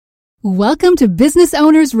Welcome to Business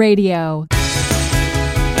Owners Radio.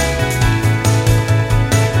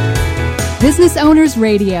 Business Owners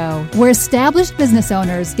Radio, where established business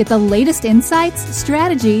owners get the latest insights,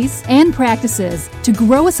 strategies, and practices to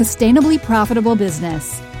grow a sustainably profitable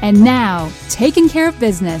business. And now, taking care of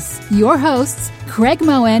business, your hosts, Craig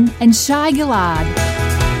Moen and Shai Gilad.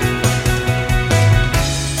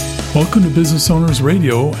 Welcome to Business Owners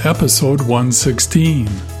Radio, episode 116.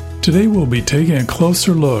 Today we'll be taking a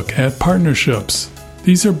closer look at partnerships.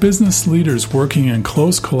 These are business leaders working in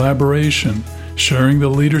close collaboration, sharing the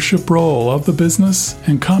leadership role of the business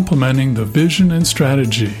and complementing the vision and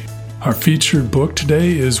strategy. Our featured book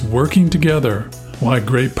today is Working Together: Why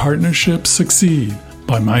Great Partnerships Succeed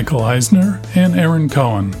by Michael Eisner and Aaron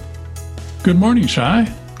Cohen. Good morning,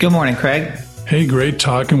 Shai. Good morning, Craig. Hey, great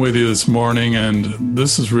talking with you this morning, and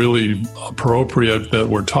this is really appropriate that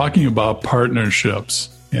we're talking about partnerships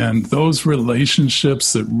and those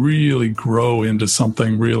relationships that really grow into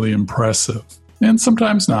something really impressive. And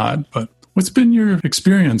sometimes not, but what's been your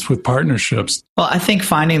experience with partnerships? Well, I think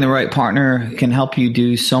finding the right partner can help you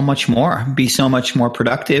do so much more, be so much more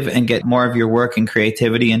productive, and get more of your work and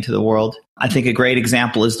creativity into the world. I think a great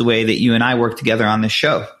example is the way that you and I work together on this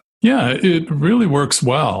show. Yeah, it really works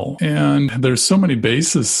well. And there's so many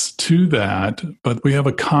bases to that, but we have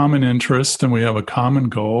a common interest and we have a common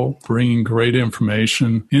goal, bringing great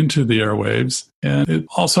information into the airwaves. And it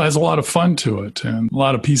also has a lot of fun to it and a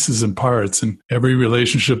lot of pieces and parts. And every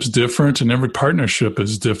relationship's different and every partnership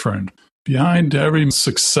is different. Behind every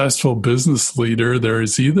successful business leader, there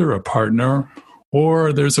is either a partner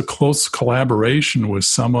or there's a close collaboration with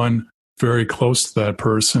someone very close to that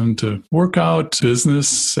person to work out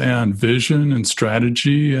business and vision and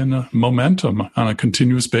strategy and momentum on a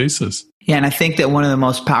continuous basis. Yeah, and I think that one of the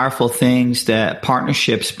most powerful things that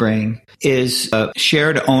partnerships bring is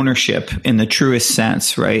shared ownership in the truest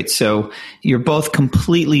sense, right? So you're both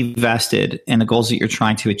completely vested in the goals that you're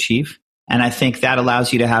trying to achieve. And I think that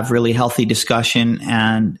allows you to have really healthy discussion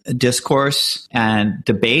and discourse and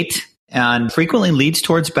debate, and frequently leads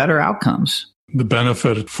towards better outcomes. The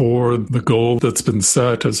benefit for the goal that's been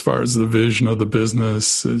set as far as the vision of the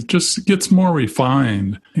business, it just gets more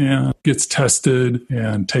refined and gets tested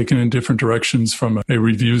and taken in different directions from a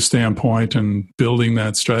review standpoint, and building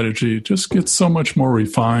that strategy just gets so much more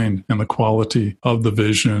refined in the quality of the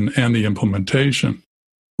vision and the implementation.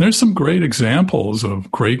 There's some great examples of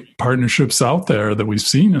great partnerships out there that we've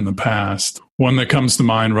seen in the past. One that comes to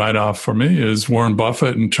mind right off for me is Warren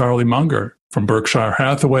Buffett and Charlie Munger from Berkshire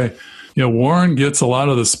Hathaway. You know, Warren gets a lot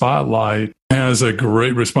of the spotlight, has a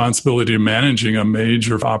great responsibility of managing a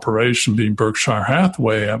major operation being Berkshire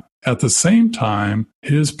Hathaway. At the same time,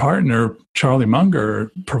 his partner, Charlie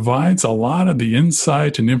Munger, provides a lot of the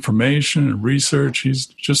insight and information and research. He's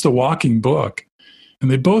just a walking book.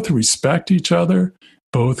 And they both respect each other,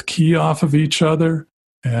 both key off of each other,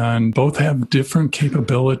 and both have different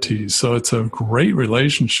capabilities. So it's a great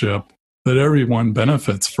relationship that everyone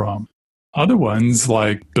benefits from. Other ones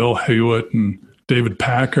like Bill Hewitt and David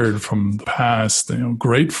Packard from the past,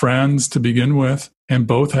 great friends to begin with, and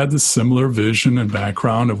both had the similar vision and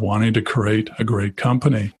background of wanting to create a great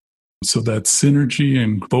company. So that synergy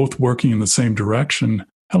and both working in the same direction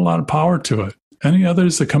had a lot of power to it. Any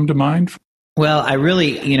others that come to mind? Well, I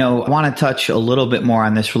really, want to touch a little bit more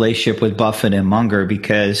on this relationship with Buffett and Munger,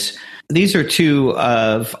 because these are two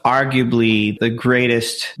of arguably the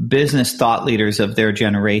greatest business thought leaders of their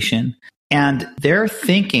generation. And their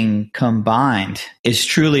thinking combined is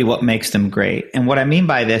truly what makes them great. And what I mean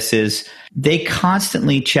by this is they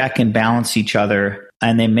constantly check and balance each other,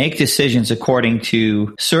 and they make decisions according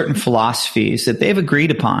to certain philosophies that they've agreed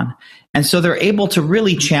upon. And so they're able to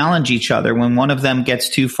really challenge each other when one of them gets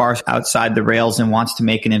too far outside the rails and wants to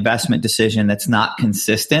make an investment decision that's not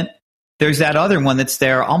consistent. There's that other one that's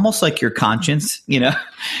there almost like your conscience,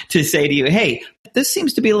 to say to you, hey, this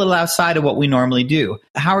seems to be a little outside of what we normally do.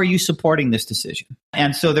 How are you supporting this decision?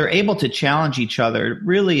 And so they're able to challenge each other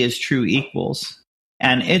really as true equals.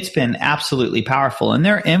 And it's been absolutely powerful. And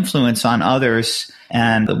their influence on others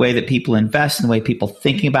and the way that people invest and the way people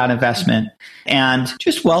thinking about investment and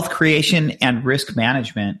just wealth creation and risk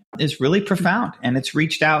management is really profound. And it's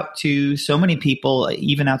reached out to so many people,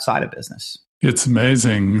 even outside of business. It's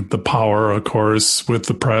amazing the power, of course, with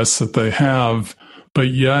the press that they have, but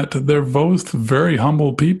yet they're both very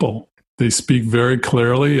humble people. They speak very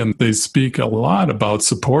clearly, and they speak a lot about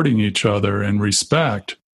supporting each other and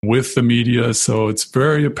respect with the media. So it's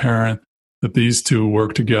very apparent that these two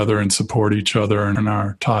work together and support each other and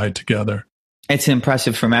are tied together. It's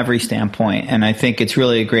impressive from every standpoint. And I think it's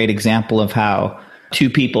really a great example of how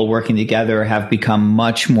two people working together have become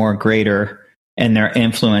much more greater in their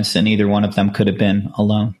influence than either one of them could have been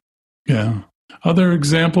alone. Yeah. Other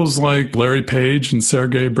examples like Larry Page and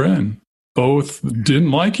Sergey Brin. Both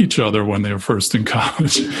didn't like each other when they were first in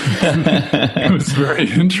college. It was very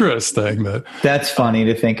interesting. That's funny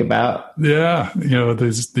to think about. Yeah.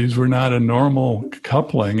 These were not a normal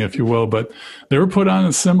coupling, if you will, but they were put on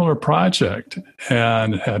a similar project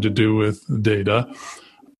and it had to do with data.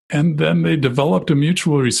 And then they developed a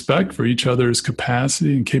mutual respect for each other's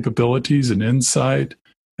capacity and capabilities and insight.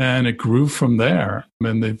 And it grew from there.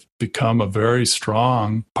 And they've become a very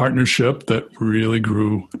strong partnership that really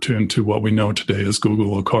grew into what we know today as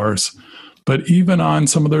Google, of course. But even on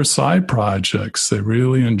some of their side projects, they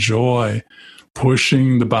really enjoy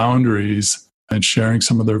pushing the boundaries and sharing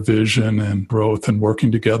some of their vision and growth and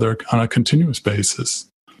working together on a continuous basis.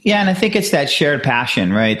 Yeah, and I think it's that shared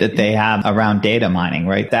passion, right, that they have around data mining,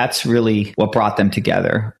 right? That's really what brought them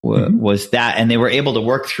together was that. And they were able to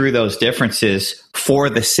work through those differences for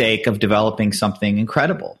the sake of developing something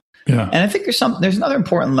incredible. Yeah. And I think there's another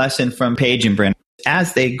important lesson from Page and Brin.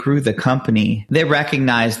 As they grew the company, they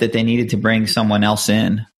recognized that they needed to bring someone else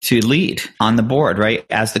in to lead on the board, right,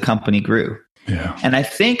 as the company grew. Yeah. And I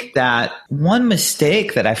think that one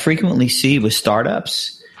mistake that I frequently see with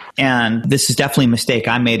startups, and this is definitely a mistake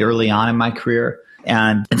I made early on in my career,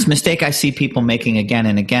 and it's a mistake I see people making again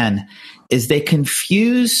and again, is they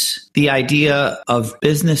confuse the idea of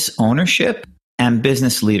business ownership and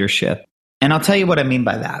business leadership. And I'll tell you what I mean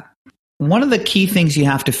by that. One of the key things you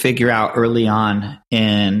have to figure out early on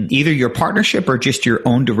in either your partnership or just your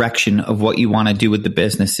own direction of what you want to do with the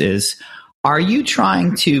business is, are you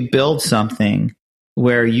trying to build something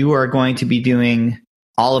where you are going to be doing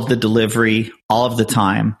all of the delivery, all of the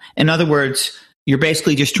time? In other words, you're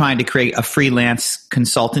basically just trying to create a freelance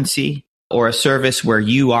consultancy or a service where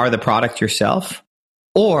you are the product yourself?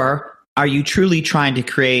 Or are you truly trying to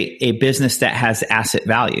create a business that has asset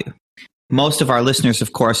value? Most of our listeners,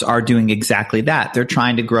 of course, are doing exactly that. They're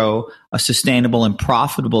trying to grow a sustainable and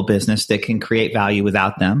profitable business that can create value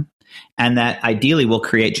without them, and that ideally will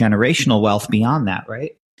create generational wealth beyond that,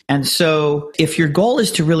 right? And so if your goal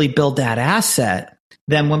is to really build that asset,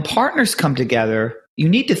 then when partners come together, you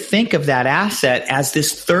need to think of that asset as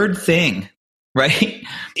this third thing, right?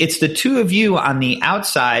 It's the two of you on the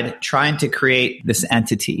outside trying to create this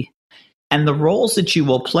entity. And the roles that you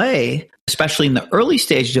will play, especially in the early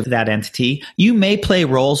stages of that entity, you may play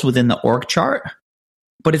roles within the org chart,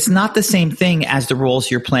 but it's not the same thing as the roles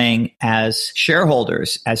you're playing as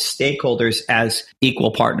shareholders, as stakeholders, as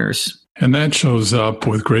equal partners. And that shows up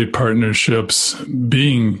with great partnerships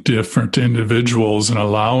being different individuals and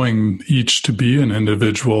allowing each to be an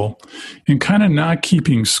individual and kind of not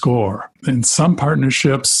keeping score. In some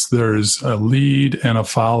partnerships, there's a lead and a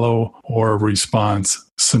follow or a response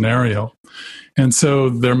scenario. And so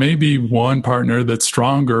there may be one partner that's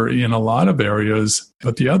stronger in a lot of areas,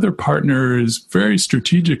 but the other partner is very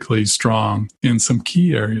strategically strong in some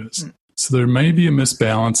key areas. So there may be a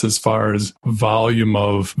misbalance as far as volume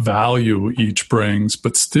of value each brings,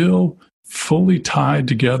 but still fully tied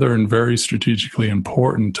together and very strategically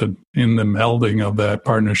important in the melding of that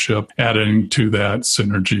partnership, adding to that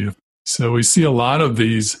synergy. So we see a lot of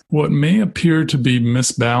these, what may appear to be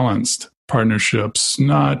misbalanced partnerships,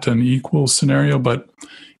 not an equal scenario, but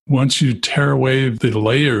once you tear away the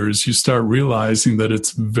layers, you start realizing that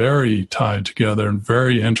it's very tied together and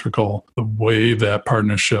very integral, the way that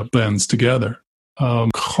partnership blends together.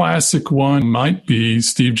 Classic one might be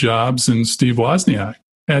Steve Jobs and Steve Wozniak.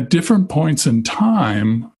 At different points in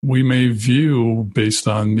time, we may view, based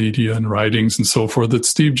on media and writings and so forth, that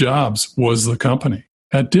Steve Jobs was the company.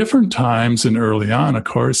 At different times and early on, of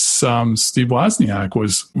course, Steve Wozniak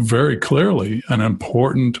was very clearly an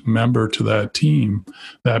important member to that team,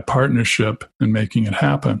 that partnership, and making it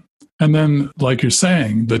happen. And then, like you're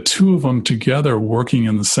saying, the two of them together working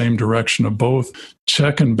in the same direction of both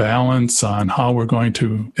check and balance on how we're going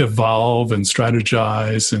to evolve and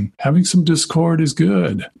strategize. And having some discord is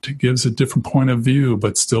good. It gives a different point of view,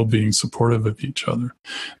 but still being supportive of each other.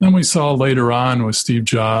 Then we saw later on with Steve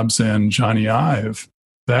Jobs and Johnny Ive,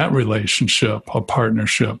 that relationship, a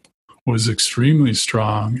partnership, was extremely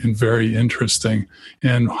strong and very interesting,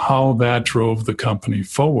 and how that drove the company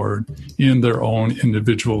forward in their own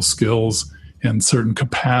individual skills and certain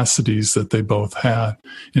capacities that they both had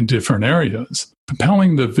in different areas.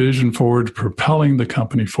 Propelling the vision forward, propelling the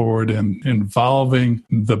company forward, and involving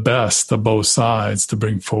the best of both sides to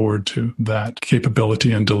bring forward to that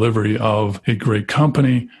capability and delivery of a great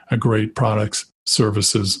company, a great products,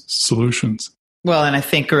 services, solutions. Well, and I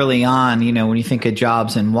think early on, when you think of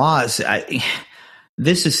Jobs and Woz,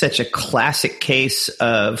 this is such a classic case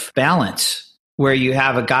of balance, where you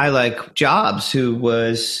have a guy like Jobs who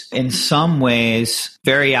was in some ways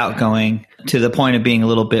very outgoing to the point of being a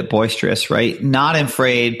little bit boisterous, right? Not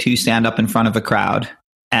afraid to stand up in front of a crowd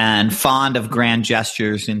and fond of grand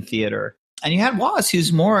gestures in theater. And you had Woz,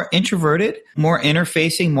 who's more introverted, more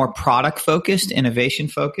interfacing, more product focused, innovation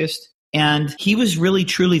focused. And he was really,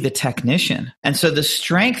 truly the technician. And so the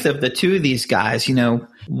strength of the two of these guys,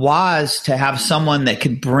 was to have someone that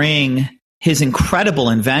could bring his incredible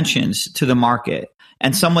inventions to the market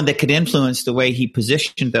and someone that could influence the way he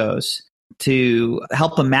positioned those to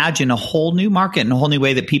help imagine a whole new market and a whole new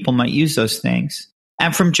way that people might use those things.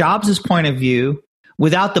 And from Jobs' point of view,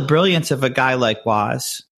 without the brilliance of a guy like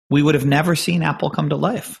Woz, we would have never seen Apple come to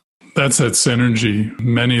life. That's that synergy.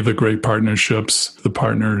 Many of the great partnerships, the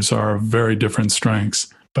partners are of very different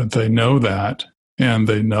strengths, but they know that, and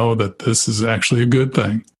they know that this is actually a good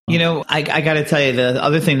thing. I got to tell you, the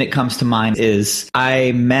other thing that comes to mind is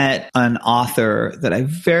I met an author that I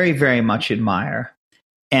very, very much admire.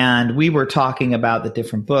 And we were talking about the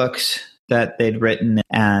different books that they'd written.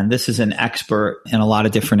 And this is an expert in a lot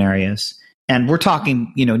of different areas. And we're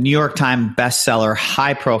talking, New York Times bestseller,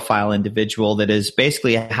 high profile individual that is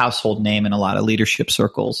basically a household name in a lot of leadership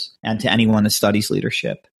circles and to anyone that studies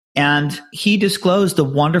leadership. And he disclosed the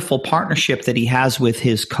wonderful partnership that he has with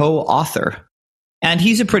his co-author. And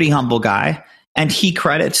he's a pretty humble guy, and he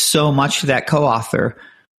credits so much to that co-author.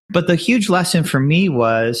 But the huge lesson for me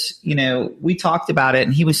was, we talked about it,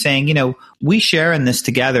 and he was saying, we share in this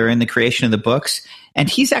together in the creation of the books, and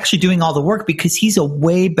he's actually doing all the work because he's a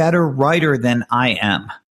way better writer than I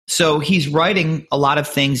am. So he's writing a lot of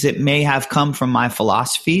things that may have come from my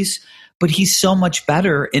philosophies, but he's so much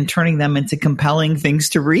better in turning them into compelling things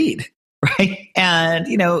to read. Right. And,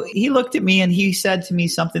 he looked at me and he said to me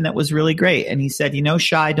something that was really great. And he said,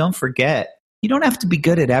 Shai, don't forget, you don't have to be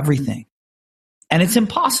good at everything. And it's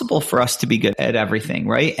impossible for us to be good at everything.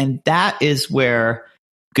 Right. And that is where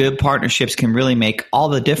good partnerships can really make all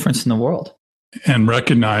the difference in the world. And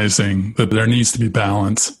recognizing that there needs to be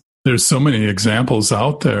balance. There's so many examples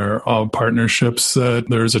out there of partnerships that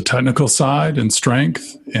there's a technical side and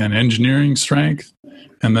strength and engineering strength.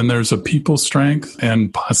 And then there's a people strength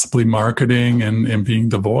and possibly marketing and being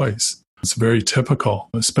the voice. It's very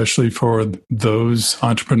typical, especially for those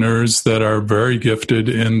entrepreneurs that are very gifted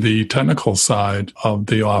in the technical side of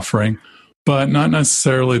the offering, but not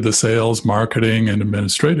necessarily the sales, marketing, and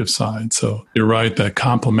administrative side. So you're right, that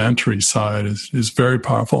complementary side is very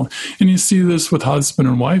powerful. And you see this with husband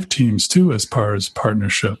and wife teams too, as far as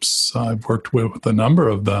partnerships. I've worked with a number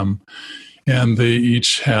of them, and they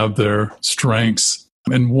each have their strengths.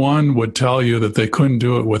 And one would tell you that they couldn't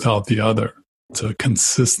do it without the other. It's a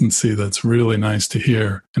consistency that's really nice to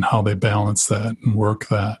hear and how they balance that and work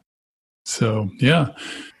that. So,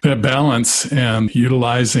 that balance and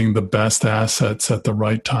utilizing the best assets at the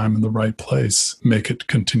right time in the right place make it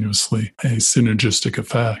continuously a synergistic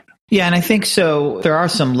effect. Yeah, and I think so. There are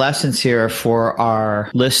some lessons here for our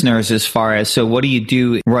listeners as far as, so what do you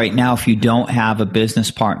do right now if you don't have a business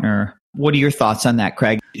partner? What are your thoughts on that,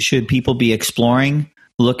 Craig? Should people be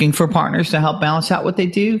looking for partners to help balance out what they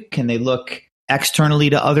do? Can they look externally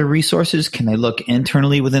to other resources? Can they look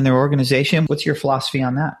internally within their organization? What's your philosophy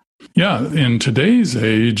on that? Yeah, in today's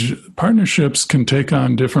age, partnerships can take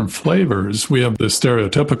on different flavors. We have the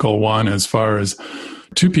stereotypical one as far as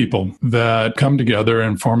two people that come together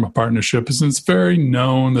and form a partnership. And it's very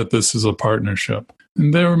known that this is a partnership.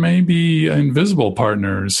 And there may be invisible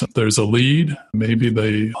partners. There's a lead, maybe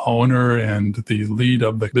the owner and the lead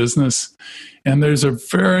of the business. And there's a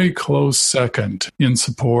very close second in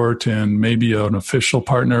support and maybe an official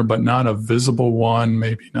partner, but not a visible one,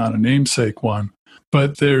 maybe not a namesake one.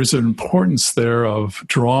 But there's an importance there of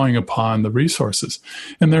drawing upon the resources.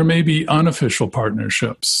 And there may be unofficial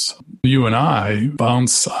partnerships. You and I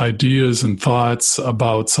bounce ideas and thoughts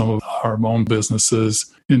about some of our own businesses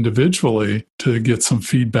individually to get some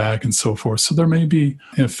feedback and so forth. So there may be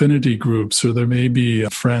affinity groups or there may be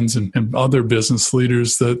friends and other business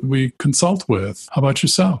leaders that we consult with. How about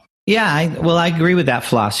yourself? Yeah, I agree with that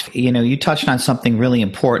philosophy. You touched on something really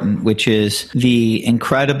important, which is the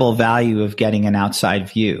incredible value of getting an outside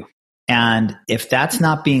view. And if that's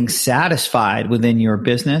not being satisfied within your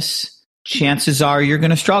business, chances are you're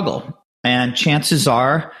going to struggle. And chances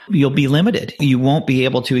are you'll be limited. You won't be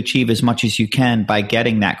able to achieve as much as you can by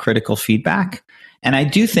getting that critical feedback. And I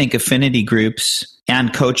do think affinity groups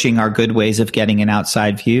and coaching are good ways of getting an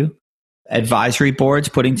outside view. Advisory boards,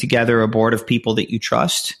 putting together a board of people that you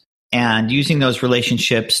trust, and using those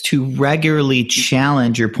relationships to regularly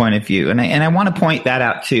challenge your point of view. And I want to point that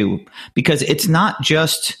out too, because it's not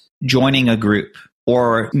just joining a group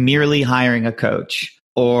or merely hiring a coach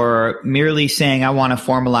or merely saying, I want to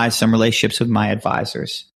formalize some relationships with my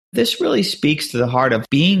advisors. This really speaks to the heart of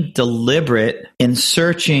being deliberate in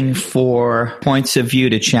searching for points of view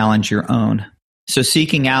to challenge your own. So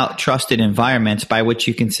seeking out trusted environments by which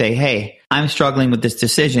you can say, hey, I'm struggling with this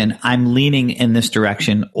decision. I'm leaning in this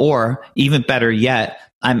direction. Or even better yet,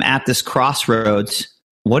 I'm at this crossroads.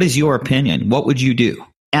 What is your opinion? What would you do?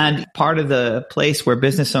 And part of the place where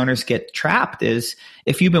business owners get trapped is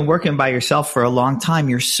if you've been working by yourself for a long time,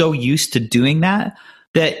 you're so used to doing that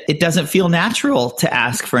it doesn't feel natural to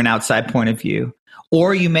ask for an outside point of view.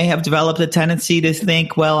 Or you may have developed a tendency to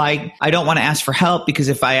think, well, I don't want to ask for help because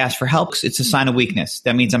if I ask for help, it's a sign of weakness.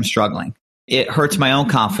 That means I'm struggling. It hurts my own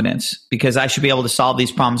confidence because I should be able to solve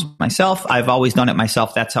these problems myself. I've always done it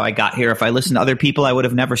myself. That's how I got here. If I listened to other people, I would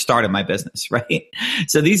have never started my business, right?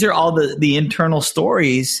 So these are all the internal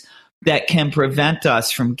stories that can prevent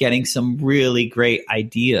us from getting some really great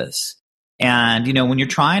ideas. And, when you're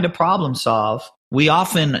trying to problem solve, we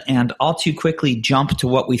often and all too quickly jump to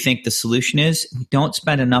what we think the solution is. We don't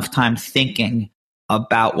spend enough time thinking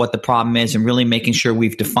about what the problem is and really making sure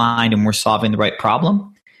we've defined and we're solving the right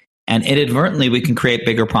problem. And inadvertently, we can create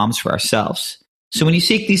bigger problems for ourselves. So when you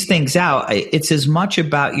seek these things out, it's as much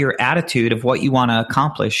about your attitude of what you want to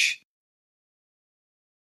accomplish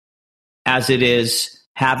as it is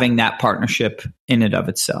having that partnership in and of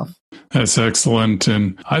itself. That's excellent.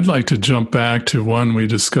 And I'd like to jump back to one we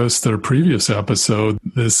discussed in our previous episode,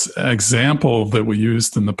 this example that we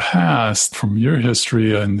used in the past from your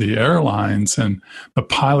history in the airlines and the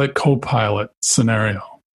pilot-co-pilot scenario.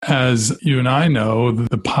 As you and I know,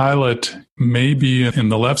 the pilot may be in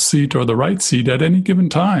the left seat or the right seat at any given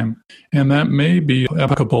time. And that may be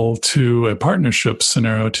applicable to a partnership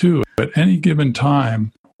scenario too. At any given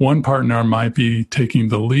time, one partner might be taking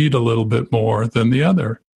the lead a little bit more than the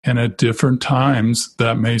other. And at different times,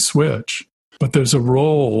 that may switch. But there's a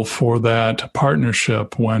role for that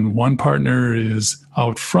partnership when one partner is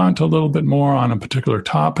out front a little bit more on a particular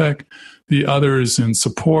topic, the other is in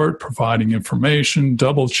support, providing information,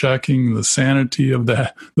 double-checking the sanity of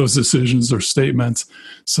those decisions or statements.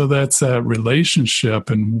 So that's that relationship.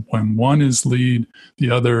 And when one is lead,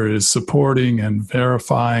 the other is supporting and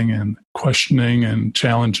verifying and questioning and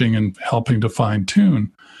challenging and helping to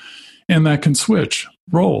fine-tune. And that can switch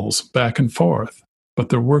roles back and forth. But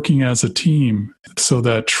they're working as a team. So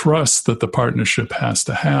that trust that the partnership has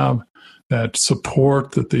to have, that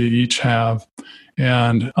support that they each have.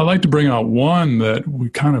 And I like to bring out one that we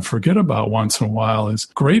kind of forget about once in a while is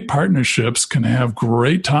great partnerships can have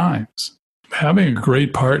great times. Having a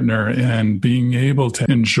great partner and being able to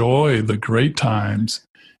enjoy the great times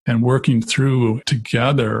and working through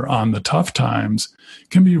together on the tough times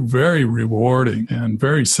can be very rewarding and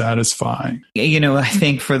very satisfying. I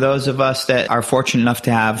think for those of us that are fortunate enough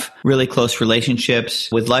to have really close relationships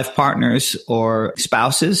with life partners or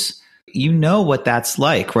spouses, you know what that's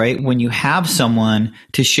like, right? When you have someone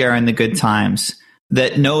to share in the good times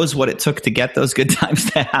that knows what it took to get those good times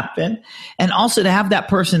to happen. And also to have that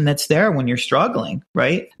person that's there when you're struggling,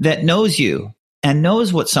 right? That knows you and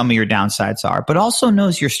knows what some of your downsides are, but also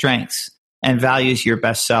knows your strengths and values your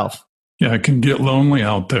best self. Yeah, it can get lonely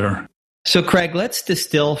out there. So Craig, let's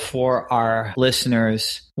distill for our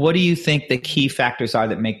listeners. What do you think the key factors are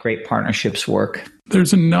that make great partnerships work?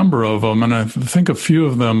 There's a number of them, and I think a few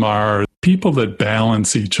of them are people that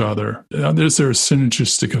balance each other. Is there a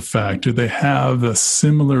synergistic effect? Do they have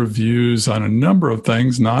similar views on a number of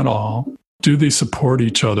things, not all? Do they support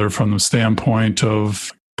each other from the standpoint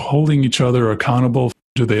of holding each other accountable?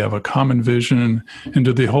 Do they have a common vision? And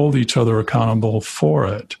do they hold each other accountable for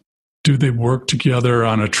it? Do they work together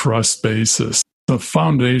on a trust basis? The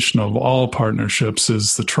foundation of all partnerships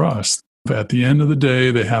is the trust. At the end of the day,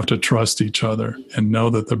 they have to trust each other and know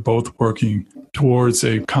that they're both working towards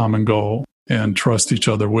a common goal and trust each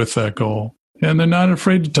other with that goal. And they're not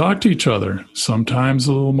afraid to talk to each other, sometimes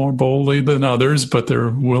a little more boldly than others, but they're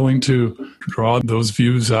willing to draw those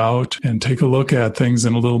views out and take a look at things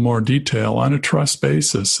in a little more detail on a trust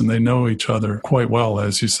basis. And they know each other quite well,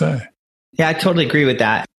 as you say. Yeah, I totally agree with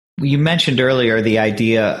that. You mentioned earlier the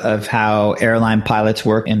idea of how airline pilots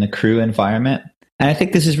work in the crew environment. And I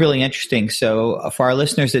think this is really interesting. So for our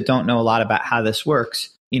listeners that don't know a lot about how this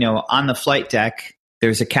works, on the flight deck,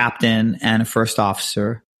 there's a captain and a first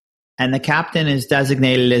officer. And the captain is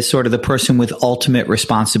designated as sort of the person with ultimate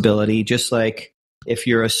responsibility, just like if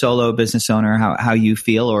you're a solo business owner, how you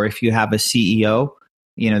feel, or if you have a CEO,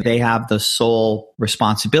 they have the sole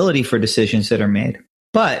responsibility for decisions that are made.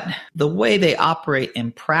 But the way they operate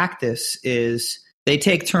in practice is they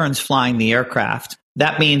take turns flying the aircraft.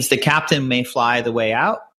 That means the captain may fly the way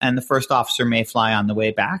out and the first officer may fly on the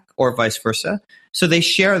way back, or vice versa. So they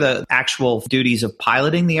share the actual duties of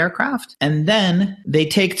piloting the aircraft. And then they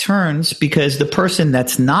take turns because the person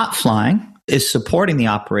that's not flying is supporting the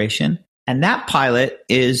operation. And that pilot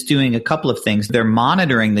is doing a couple of things. They're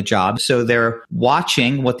monitoring the job. So they're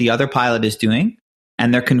watching what the other pilot is doing,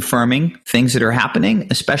 and they're confirming things that are happening,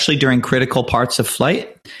 especially during critical parts of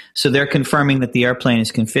flight. So they're confirming that the airplane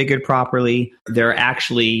is configured properly. They're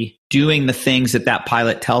actually doing the things that that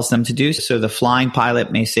pilot tells them to do. So the flying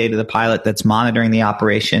pilot may say to the pilot that's monitoring the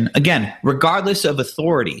operation, again, regardless of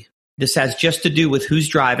authority, this has just to do with who's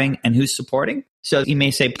driving and who's supporting. So he may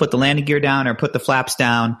say, put the landing gear down or put the flaps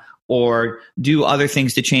down or do other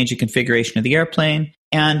things to change the configuration of the airplane.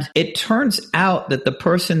 And it turns out that the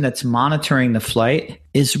person that's monitoring the flight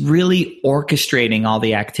is really orchestrating all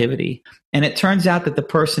the activity. And it turns out that the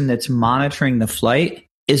person that's monitoring the flight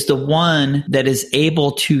is the one that is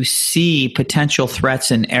able to see potential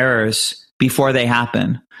threats and errors before they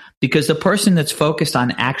happen. Because the person that's focused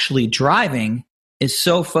on actually driving is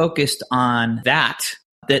so focused on that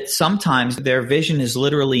sometimes their vision is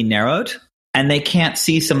literally narrowed and they can't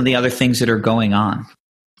see some of the other things that are going on.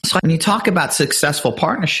 So when you talk about successful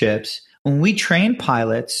partnerships, when we train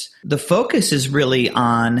pilots, the focus is really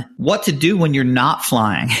on what to do when you're not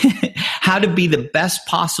flying, how to be the best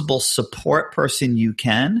possible support person you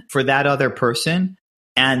can for that other person.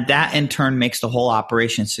 And that in turn makes the whole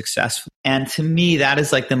operation successful. And to me, that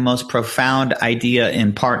is like the most profound idea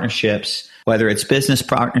in partnerships, whether it's business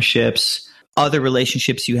partnerships, other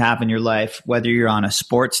relationships you have in your life, whether you're on a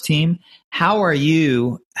sports team. How are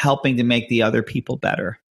you helping to make the other people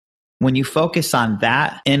better? When you focus on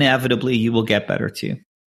that, inevitably you will get better too.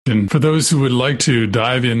 And for those who would like to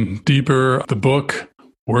dive in deeper, the book,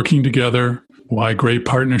 Working Together, Why Great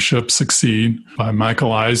Partnerships Succeed by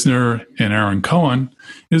Michael Eisner and Aaron Cohen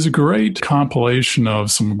is a great compilation of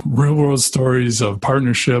some real-world stories of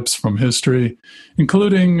partnerships from history,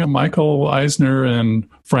 including Michael Eisner and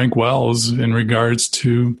Frank Wells in regards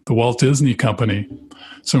to the Walt Disney Company.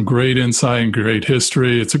 Some great insight and great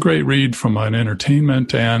history. It's a great read from an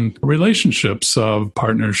entertainment and relationships of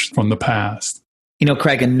partners from the past. You know,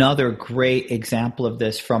 Craig, another great example of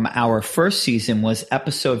this from our first season was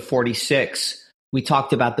episode 46. We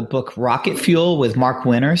talked about the book Rocket Fuel with Mark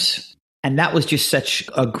Winters. And that was just such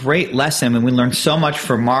a great lesson. And we learned so much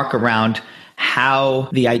from Mark around how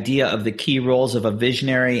the idea of the key roles of a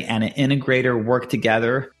visionary and an integrator work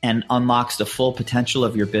together and unlocks the full potential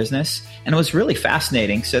of your business. And it was really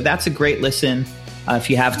fascinating. So that's a great listen.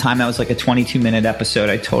 If you have time, that was like a 22-minute episode.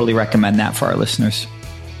 I totally recommend that for our listeners.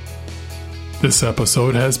 This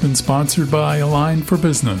episode has been sponsored by Align for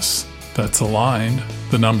Business. That's Aligned,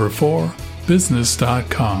 the number 4,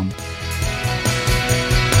 business.com.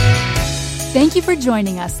 Thank you for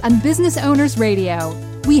joining us on Business Owners Radio.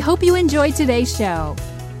 We hope you enjoyed today's show.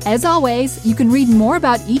 As always, you can read more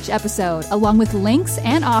about each episode along with links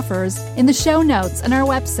and offers in the show notes on our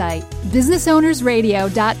website,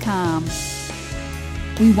 businessownersradio.com.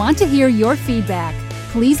 We want to hear your feedback.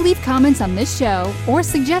 Please leave comments on this show or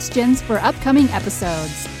suggestions for upcoming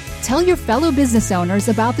episodes. Tell your fellow business owners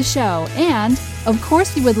about the show, and, of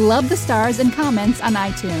course, we would love the stars and comments on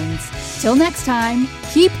iTunes. Till next time,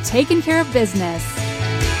 keep taking care of business.